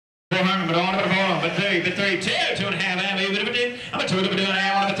I'm a on, but three, two and a half, I'm a bit of a two, I'm a 2 and a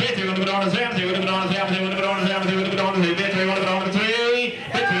half, I'm a 3, 2 and a bit on the 7, 2 and a bit on the 7, 2 and a bit on the 7, 2 and a bit on the 3, 3 and a bit on the 3, 3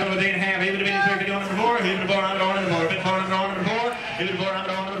 and a half, even a bit of 3, 4, even a 4, I'm on the 4, bit 4, I'm on the 4, even a 4, I'm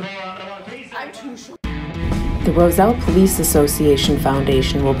on the 4, I'm on the 3. I'm too short. The Roselle Police Association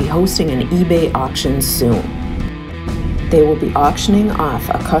Foundation will be hosting an eBay auction soon. They will be auctioning off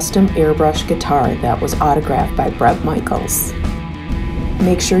a custom airbrush guitar that was autographed by Bret Michaels.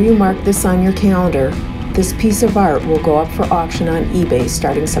 Make sure you mark this on your calendar. This piece of art will go up for auction on eBay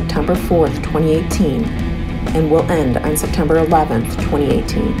starting September 4th, 2018 and will end on September 11th,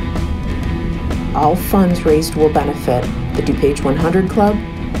 2018. All funds raised will benefit the DuPage 100 Club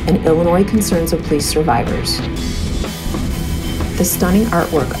and Illinois Concerns of Police Survivors. The stunning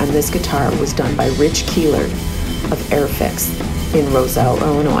artwork on this guitar was done by Rich Keelard of Airfix in Roselle,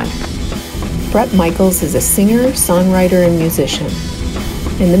 Illinois. Bret Michaels is a singer, songwriter, and musician.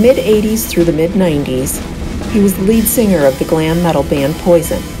 In the mid-'80s through the mid-'90s, he was the lead singer of the glam metal band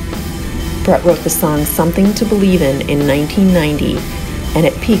Poison. Bret wrote the song Something to Believe in 1990, and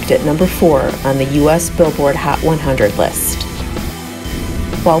it peaked at number 4 on the U.S. Billboard Hot 100 list.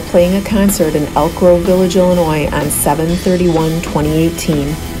 While playing a concert in Elk Grove Village, Illinois on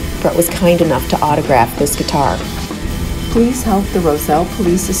 7/31/2018, Bret was kind enough to autograph this guitar. Please help the Roselle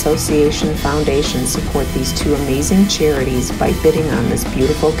Police Association Foundation support these two amazing charities by bidding on this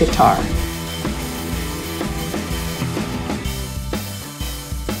beautiful guitar.